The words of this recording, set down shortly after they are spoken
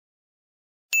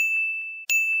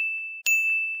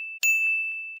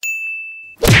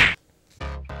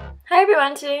Hi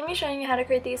everyone, today I'm showing you how to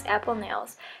create these apple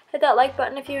nails. Hit that like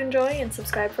button if you enjoy and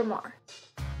subscribe for more.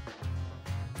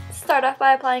 Start off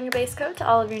by applying a base coat to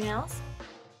all of your nails.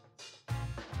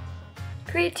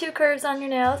 Create two curves on your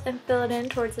nails and fill it in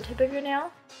towards the tip of your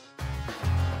nail.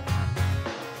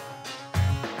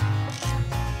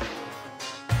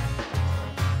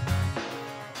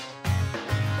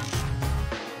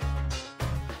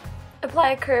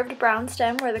 Apply a curved brown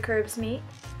stem where the curves meet.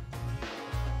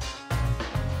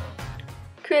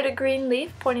 Create a green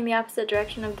leaf pointing the opposite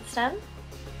direction of the stem.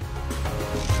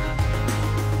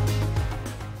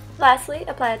 Lastly,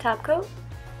 apply a top coat.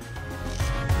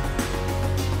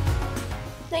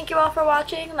 Thank you all for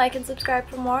watching, like and subscribe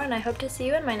for more, and I hope to see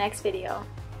you in my next video.